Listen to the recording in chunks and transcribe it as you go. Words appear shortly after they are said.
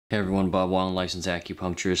Hey everyone, Bob Wallen, licensed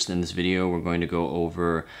acupuncturist. In this video, we're going to go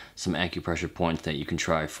over some acupressure points that you can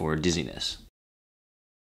try for dizziness.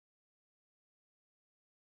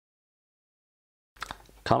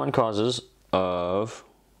 Common causes of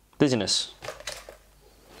dizziness.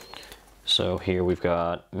 So here we've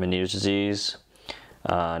got Meniere's disease,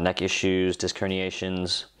 neck issues, disc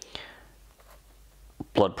herniations,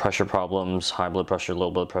 blood pressure problems, high blood pressure,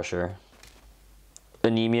 low blood pressure,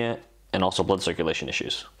 anemia, and also blood circulation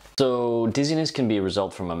issues. So dizziness can be a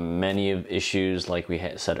result from many of issues like we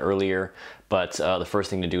had said earlier, but the first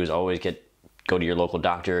thing to do is always go to your local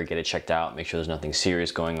doctor, get it checked out, make sure there's nothing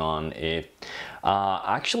serious going on.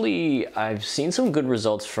 Actually, I've seen some good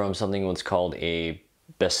results from something what's called a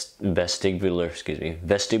vestibular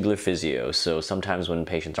physio. So sometimes when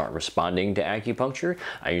patients aren't responding to acupuncture,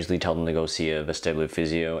 I usually tell them to go see a vestibular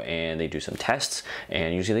physio and they do some tests,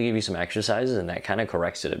 and usually they give you some exercises, and that kind of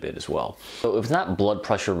corrects it a bit as well. So if it's not blood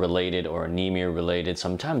pressure related or anemia related,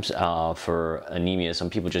 sometimes for anemia,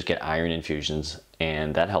 some people just get iron infusions,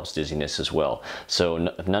 and that helps dizziness as well. So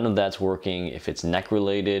if none of that's working, if it's neck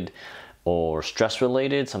related or stress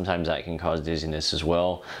related, sometimes that can cause dizziness as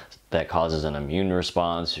well. That causes an immune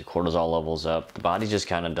response, your cortisol levels up. The body just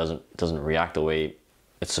kind of doesn't react the way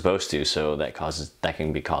it's supposed to, so that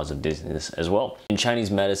can be cause of dizziness as well. In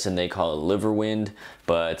Chinese medicine, they call it liver wind,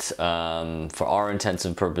 but for our intents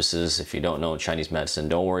and purposes, if you don't know Chinese medicine,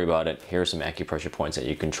 don't worry about it. Here are some acupressure points that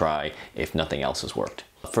you can try if nothing else has worked.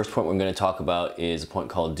 The first point we're going to talk about is a point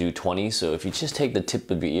called Do 20. So if you just take the tip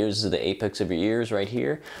of your ears, this is the apex of your ears right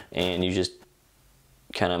here, and you just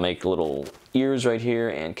kind of make little ears right here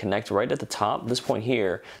and connect right at the top. This point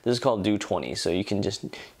here, this is called Do 20. So you can just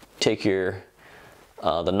take your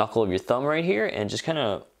the knuckle of your thumb right here and just kind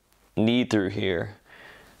of knead through here,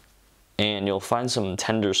 and you'll find some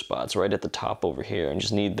tender spots right at the top over here, and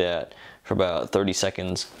just knead that for about 30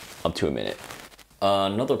 seconds up to a minute.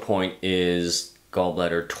 Another point is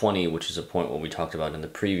gallbladder 20, which is a point what we talked about in the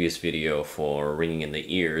previous video for ringing in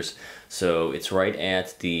the ears. So it's right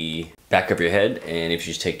at the back of your head, and if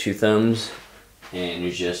you just take two thumbs and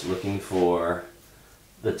you're just looking for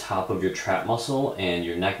the top of your trap muscle and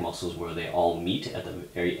your neck muscles where they all meet at the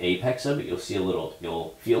very apex of it, you'll feel a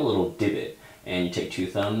little divot, and you take two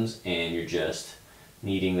thumbs and you're just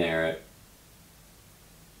kneading there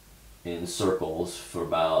in circles for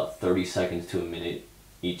about 30 seconds to a minute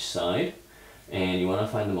each side. And you want to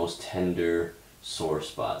find the most tender sore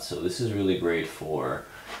spots. So this is really great for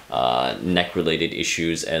neck related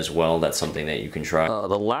issues as well. That's something that you can try.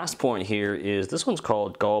 The last point here is, this one's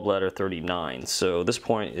called gallbladder 39. So this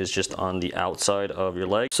point is just on the outside of your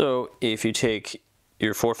leg. So if you take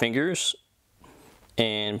your four fingers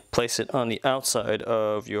and place it on the outside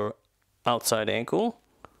of your outside ankle,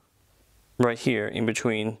 right here in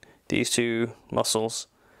between these two muscles,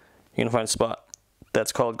 you're gonna find a spot.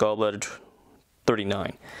 That's called gallbladder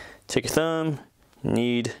 39. Take your thumb,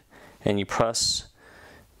 knead, and you press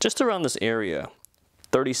just around this area,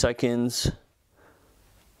 30 seconds,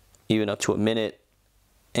 even up to a minute,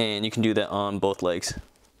 and you can do that on both legs.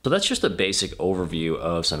 So that's just a basic overview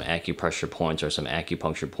of some acupressure points or some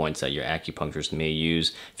acupuncture points that your acupuncturist may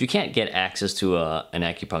use. If you can't get access to an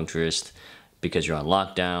acupuncturist because you're on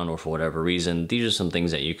lockdown or for whatever reason, these are some things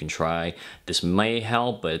that you can try. This may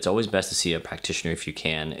help, but it's always best to see a practitioner if you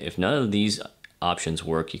can. If none of these options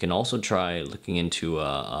work, you can also try looking into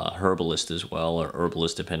a herbalist as well, or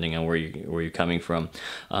herbalist depending on where you're coming from.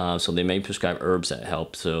 So they may prescribe herbs that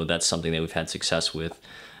help. So that's something that we've had success with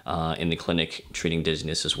in the clinic treating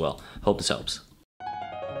dizziness as well. Hope this helps.